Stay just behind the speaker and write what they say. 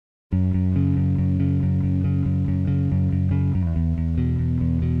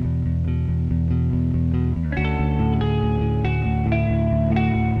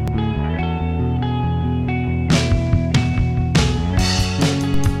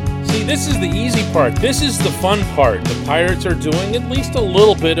This is the easy part. This is the fun part. The Pirates are doing at least a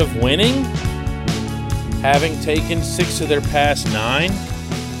little bit of winning, having taken 6 of their past 9.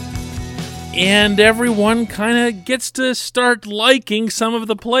 And everyone kind of gets to start liking some of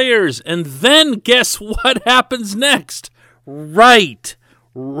the players. And then guess what happens next? Right.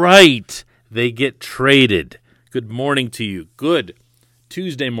 They get traded. Good morning to you. Good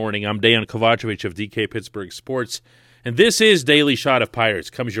Tuesday morning. I'm Dejan Kovacevic of DK Pittsburgh Sports. And this is Daily Shot of Pirates.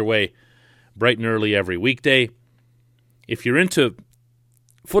 Comes your way bright and early every weekday. If you're into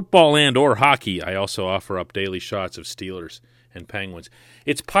football and or hockey, I also offer up daily shots of Steelers and Penguins.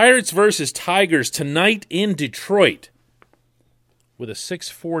 It's Pirates versus Tigers tonight in Detroit with a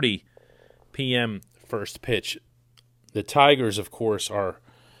 6:40 p.m. first pitch. The Tigers, of course, are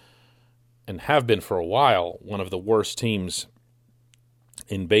and have been for a while one of the worst teams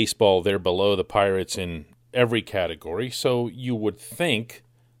in baseball. They're below the Pirates in every category, so you would think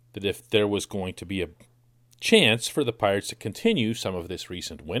that if there was going to be a chance for the Pirates to continue some of this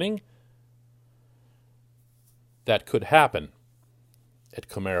recent winning, that could happen at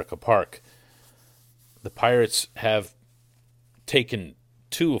Comerica Park. The Pirates have taken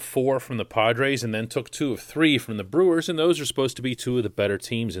 2 of 4 from the Padres and then took 2 of 3 from the Brewers, and those are supposed to be 2 of the better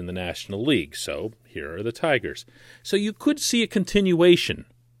teams in the National League. So here are the Tigers. So you could see a continuation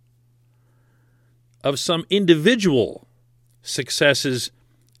of some individual successes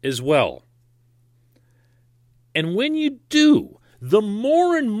as well. And when you do, the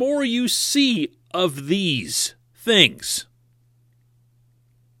more and more you see of these things,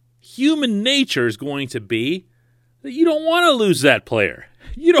 human nature is going to be that you don't want to lose that player.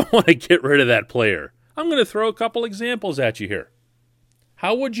 You don't want to get rid of that player. I'm going to throw a couple examples at you here.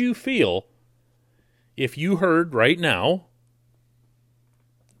 How would you feel if you heard right now,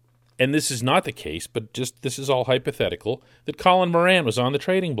 and this is not the case, but just this is all hypothetical, that Colin Moran was on the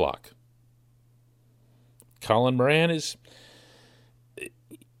trading block? Colin Moran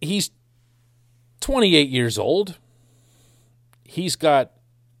he's 28 years old. He's got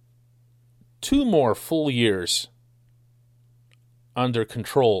 2 more full years under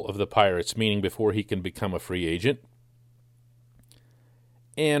control of the Pirates, meaning before he can become a free agent.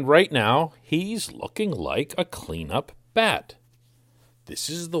 And right now, he's looking like a cleanup bat.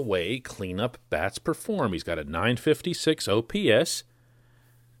 This is the way cleanup bats perform. He's got a .956 OPS.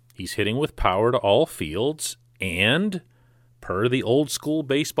 He's hitting with power to all fields. And per the old school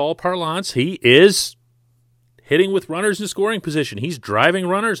baseball parlance, he is hitting with runners in scoring position. He's driving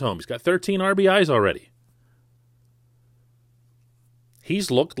runners home. He's got 13 RBIs already.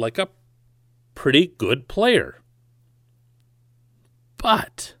 He's looked like a pretty good player.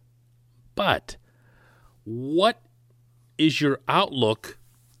 But, what is your outlook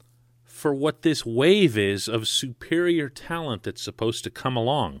for what this wave is of superior talent that's supposed to come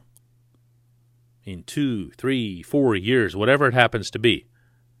along in 2, 3, 4 years, whatever it happens to be?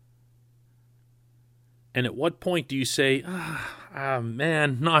 And at what point do you say,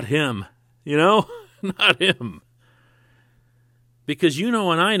 man, not him, not him? Because you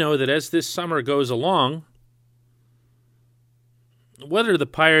know and I know that as this summer goes along, whether the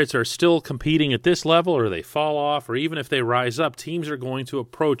Pirates are still competing at this level or they fall off or even if they rise up, teams are going to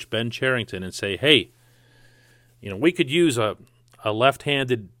approach Ben Cherington and say, hey, we could use a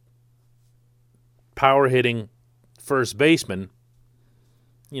left-handed power-hitting first baseman,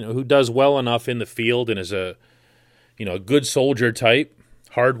 who does well enough in the field and is a good soldier type,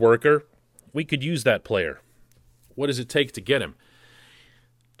 hard worker. We could use that player. What does it take to get him?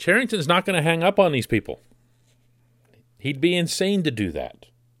 Cherington's not going to hang up on these people. He'd be insane to do that.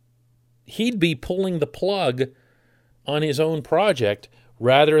 He'd be pulling the plug on his own project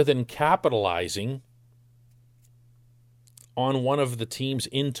rather than capitalizing on one of the team's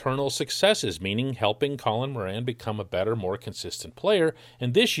internal successes, meaning helping Colin Moran become a better, more consistent player.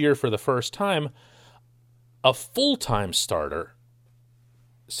 And this year, for the first time, a full-time starter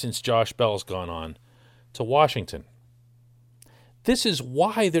since Josh Bell's gone on to Washington. This is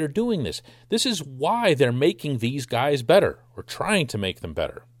why they're doing this. This is why they're making these guys better, or trying to make them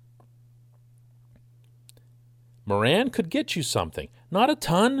better. Moran could get you something. Not a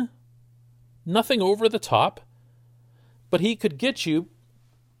ton, nothing over the top, but he could get you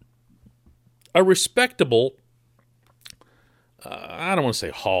a respectable, I don't want to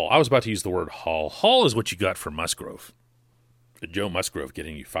say haul. I was about to use the word haul. Haul is what you got for Musgrove. Joe Musgrove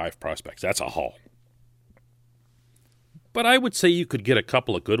getting you 5 prospects. That's a haul. But I would say you could get a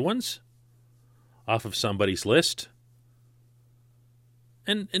couple of good ones off of somebody's list.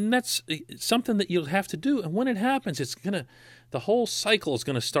 And that's something that you'll have to do. And when it happens, the whole cycle is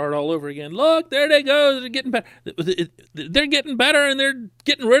gonna start all over again. Look, there they go. They're getting better. They're getting better, and they're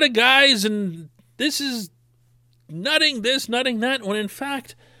getting rid of guys. And this is nutting this, nutting that. When in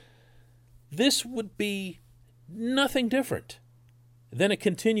fact, this would be nothing different than a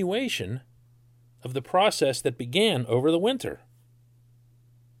continuation of the process that began over the winter.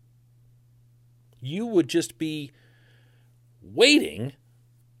 You would just be waiting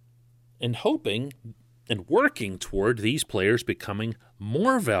and hoping and working toward these players becoming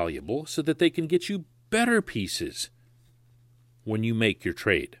more valuable so that they can get you better pieces when you make your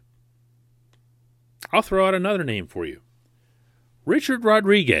trade. I'll throw out another name for you. Richard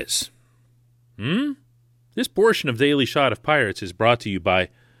Rodriguez. This portion of Daily Shot of Pirates is brought to you by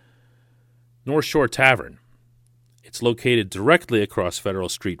North Shore Tavern. It's located directly across Federal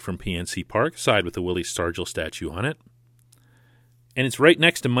Street from PNC Park, side with the Willie Stargell statue on it. And it's right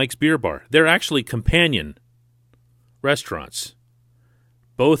next to Mike's Beer Bar. They're actually companion restaurants,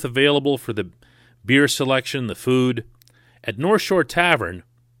 both available for the beer selection, the food. At North Shore Tavern,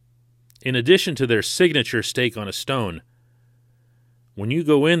 in addition to their signature steak on a stone, when you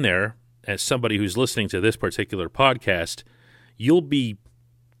go in there, as somebody who's listening to this particular podcast, you'll be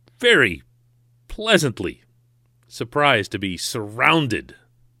very pleasantly surprised to be surrounded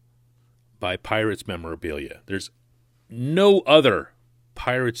by Pirates memorabilia. There's no other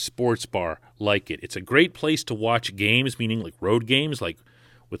Pirates sports bar like it. It's a great place to watch games, meaning like road games, like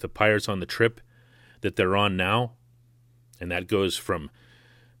with the Pirates on the trip that they're on now. And that goes from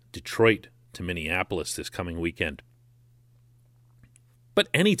Detroit to Minneapolis this coming weekend. But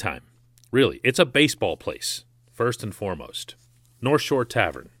anytime, really, it's a baseball place, first and foremost. North Shore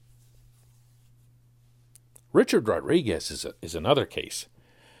Tavern. Richard Rodriguez is another case.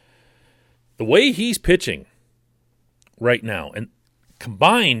 The way he's pitching right now, and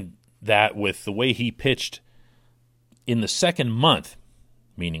combine that with the way he pitched in the second month,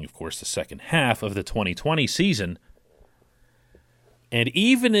 meaning, of course, the second half of the 2020 season, and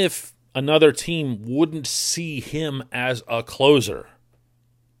even if another team wouldn't see him as a closer,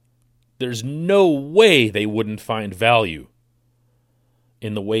 there's no way they wouldn't find value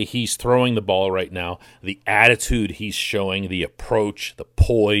in the way he's throwing the ball right now, the attitude he's showing, the approach, the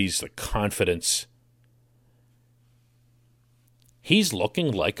poise, the confidence. He's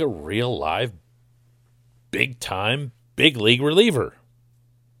looking like a real live, big-time, big-league reliever.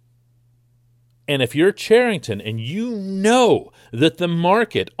 And if you're Cherington and you know that the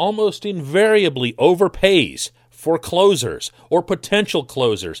market almost invariably overpays for closers or potential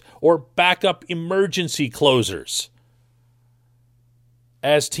closers or backup emergency closers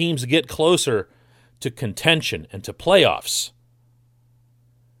as teams get closer to contention and to playoffs,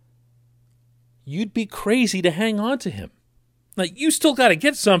 you'd be crazy to hang on to him. Like, you still got to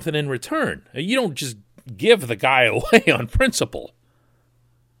get something in return. You don't just give the guy away on principle.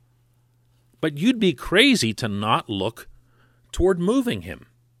 But you'd be crazy to not look toward moving him.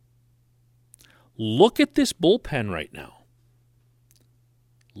 Look at this bullpen right now.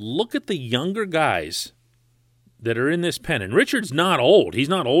 Look at the younger guys that are in this pen. And Richard's not old. He's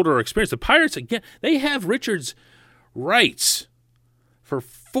not old or experienced. The Pirates, again, they have Richard's rights for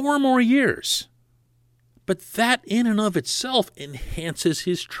 4 more years. But that in and of itself enhances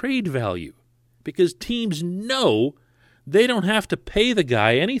his trade value because teams know they don't have to pay the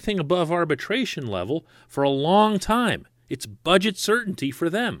guy anything above arbitration level for a long time. It's budget certainty for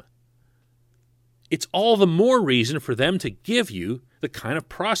them. It's all the more reason for them to give you the kind of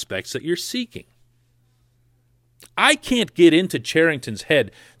prospects that you're seeking. I can't get into Cherington's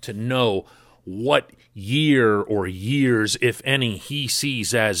head to know what year or years, if any, he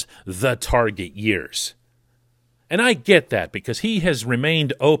sees as the target years. And I get that because he has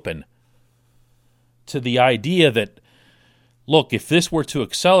remained open to the idea that, look, if this were to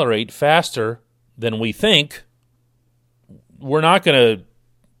accelerate faster than we think, we're not going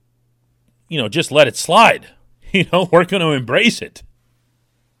to, just let it slide. We're going to embrace it.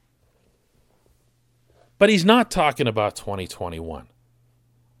 But he's not talking about 2021.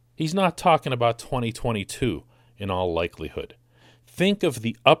 He's not talking about 2022 in all likelihood. Think of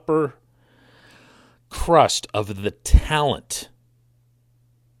the upper crust of the talent,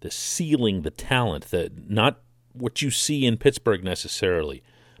 the ceiling, the talent, not what you see in Pittsburgh necessarily,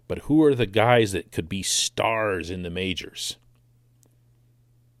 but who are the guys that could be stars in the majors?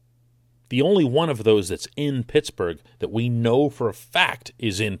 The only one of those that's in Pittsburgh that we know for a fact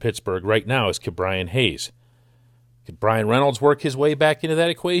is in Pittsburgh right now is Ke'Bryan Hayes. Could Brian Reynolds work his way back into that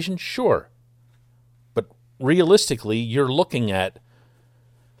equation? Sure. But realistically, you're looking at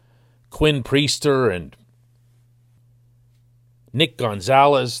Quinn Priester and Nick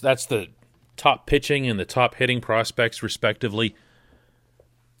Gonzalez, that's the top pitching and the top hitting prospects, respectively.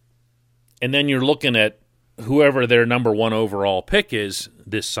 And then you're looking at whoever their number one overall pick is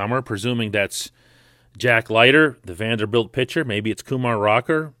this summer, presuming that's Jack Leiter, the Vanderbilt pitcher. Maybe it's Kumar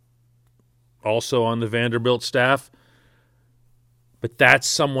Rocker, also on the Vanderbilt staff. But that's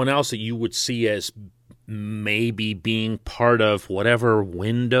someone else that you would see as maybe being part of whatever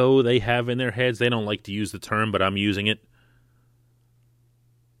window they have in their heads. They don't like to use the term, but I'm using it.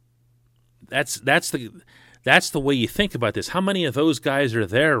 That's the way you think about this. How many of those guys are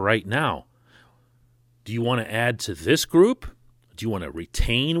there right now? Do you want to add to this group? Do you want to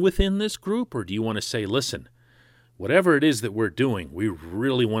retain within this group? Or do you want to say, listen, whatever it is that we're doing, we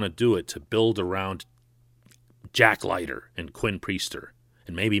really want to do it to build around Jack Leiter and Quinn Priester.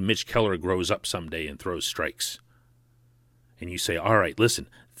 And maybe Mitch Keller grows up someday and throws strikes. And you say, all right, listen,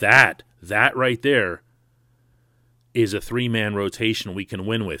 that right there is a 3-man rotation we can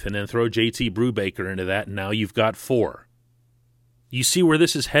win with. And then throw JT Brubaker into that, and now you've got 4. You see where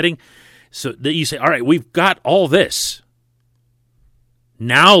this is heading? So that you say, all right, we've got all this.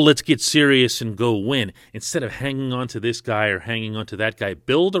 Now let's get serious and go win. Instead of hanging on to this guy or hanging on to that guy,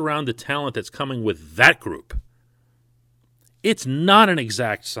 build around the talent that's coming with that group. It's not an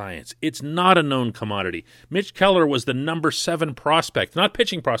exact science. It's not a known commodity. Mitch Keller was the number 7 prospect, not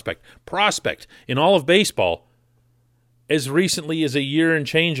pitching prospect in all of baseball as recently as a year and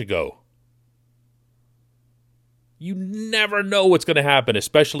change ago. You never know what's going to happen,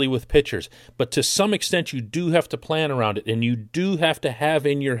 especially with pitchers. But to some extent, you do have to plan around it, and you do have to have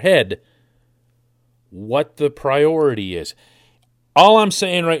in your head what the priority is. All I'm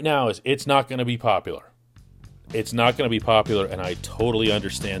saying right now is it's not going to be popular. It's not going to be popular, and I totally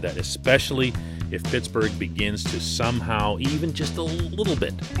understand that, especially if Pittsburgh begins to somehow, even just a little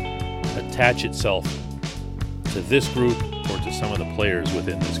bit, attach itself to this group or to some of the players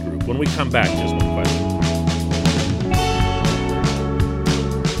within this group. When we come back, just one question.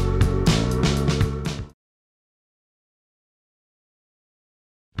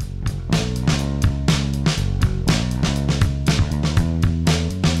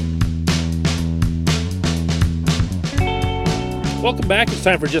 Welcome back. It's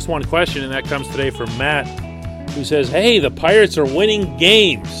time for just one question, and that comes today from Matt, who says, hey, the Pirates are winning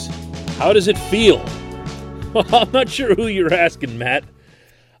games. How does it feel? Well, I'm not sure who you're asking, Matt.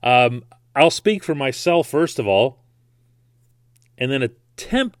 I'll speak for myself, first of all, and then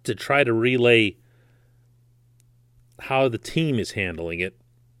attempt to try to relay how the team is handling it.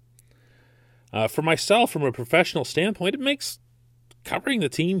 For myself, from a professional standpoint, it makes covering the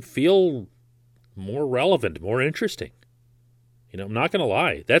team feel more relevant, more interesting. You know, I'm not going to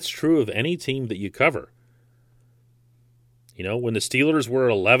lie. That's true of any team that you cover. You know, when the Steelers were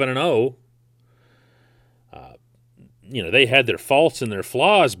 11-0, they had their faults and their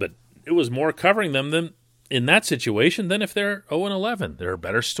flaws, but it was more covering them than in that situation than if they're 0-11. There are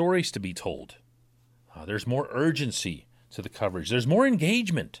better stories to be told. There's more urgency to the coverage. There's more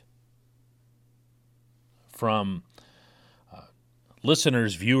engagement from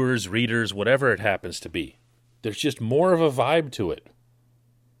listeners, viewers, readers, whatever it happens to be. There's just more of a vibe to it.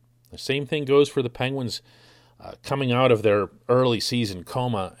 The same thing goes for the Penguins coming out of their early season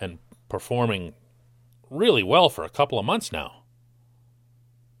coma and performing really well for a couple of months now.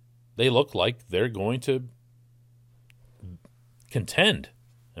 They look like they're going to contend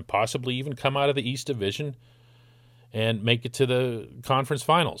and possibly even come out of the East Division and make it to the conference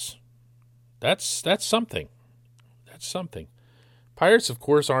finals. That's something. That's something. Pirates, of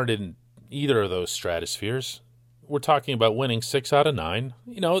course, aren't in either of those stratospheres. We're talking about winning 6 out of 9.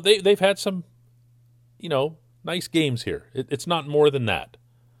 You know, they've had some, nice games here. It's not more than that.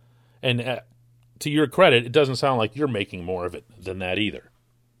 And to your credit, it doesn't sound like you're making more of it than that either.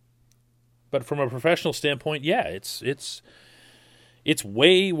 But from a professional standpoint, yeah, it's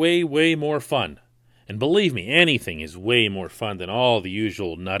way, way, way more fun. And believe me, anything is way more fun than all the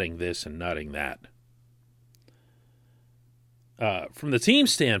usual nutting this and nutting that. From the team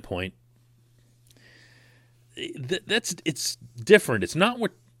standpoint, it's different. It's not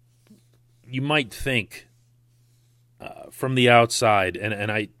what you might think from the outside,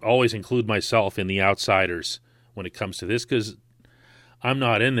 and I always include myself in the outsiders when it comes to this because I'm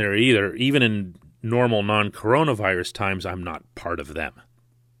not in there either. Even in normal non-coronavirus times, I'm not part of them.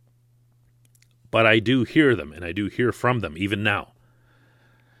 But I do hear them, and I do hear from them, even now.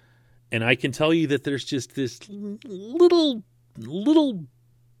 And I can tell you that there's just this little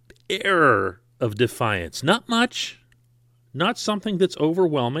error of defiance. Not much, not something that's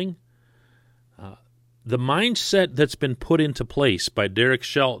overwhelming. The mindset that's been put into place by Derek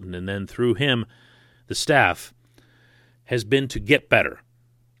Shelton and then through him, the staff, has been to get better,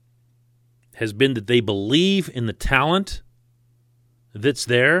 has been that they believe in the talent that's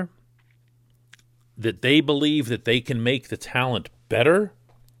there, that they believe that they can make the talent better,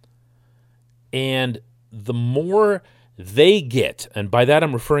 and the more they get, and by that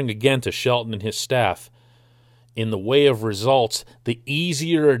I'm referring again to Shelton and his staff, in the way of results, the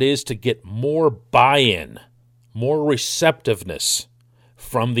easier it is to get more buy-in, more receptiveness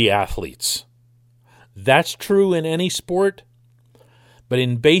from the athletes. That's true in any sport, but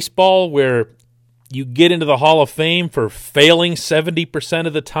in baseball, where you get into the Hall of Fame for failing 70%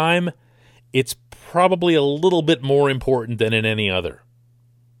 of the time, it's probably a little bit more important than in any other.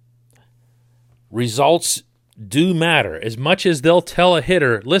 Results do matter. As much as they'll tell a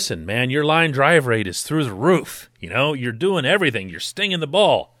hitter, listen, man, your line drive rate is through the roof. You're doing everything. You're stinging the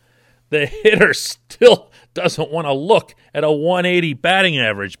ball. The hitter still doesn't want to look at a 180 batting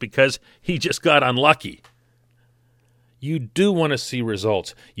average because he just got unlucky. You do want to see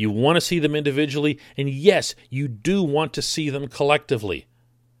results. You want to see them individually, and yes, you do want to see them collectively.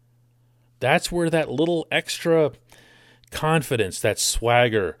 That's where that little extra confidence, that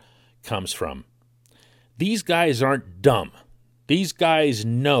swagger comes from. These guys aren't dumb. These guys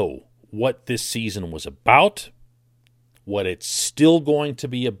know what this season was about, what it's still going to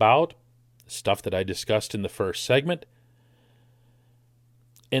be about, stuff that I discussed in the first segment,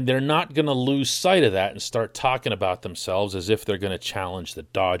 and they're not going to lose sight of that and start talking about themselves as if they're going to challenge the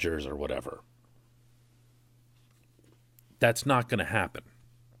Dodgers or whatever. That's not going to happen.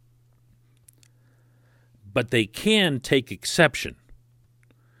 But they can take exception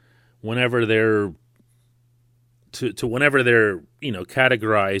whenever they're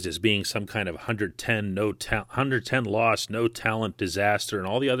categorized as being some kind of 110 loss, no talent disaster, and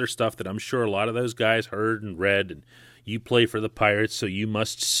all the other stuff that I'm sure a lot of those guys heard and read. And you play for the Pirates, so you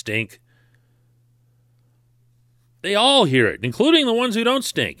must stink. They all hear it, including the ones who don't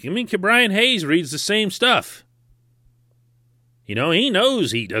stink. Brian Hayes reads the same stuff. He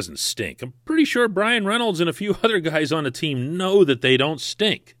knows he doesn't stink. I'm pretty sure Brian Reynolds and a few other guys on the team know that they don't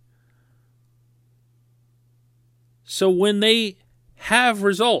stink. So when they have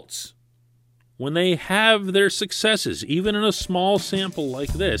results, when they have their successes, even in a small sample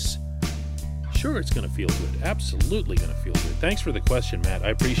like this, sure, it's going to feel good. Absolutely going to feel good. Thanks for the question, Matt. I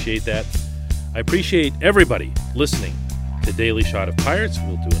appreciate that. I appreciate everybody listening to Daily Shot of Pirates.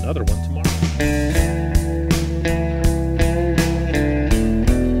 We'll do another one tomorrow.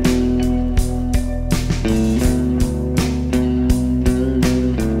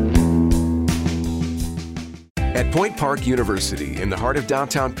 At Point Park University, in the heart of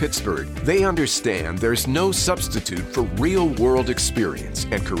downtown Pittsburgh, they understand there's no substitute for real-world experience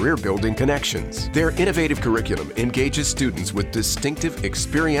and career-building connections. Their innovative curriculum engages students with distinctive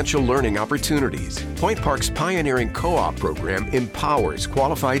experiential learning opportunities. Point Park's pioneering co-op program empowers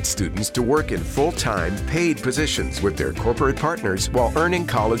qualified students to work in full-time, paid positions with their corporate partners while earning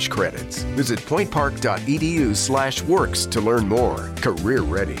college credits. Visit pointpark.edu/works to learn more. Career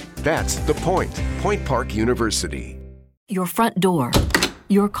ready. That's the point. Point Park University. Your front door,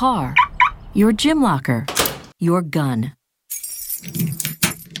 your car, your gym locker, your gun.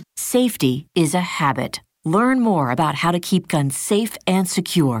 Safety is a habit. Learn more about how to keep guns safe and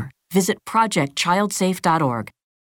secure. Visit ProjectChildSafe.org.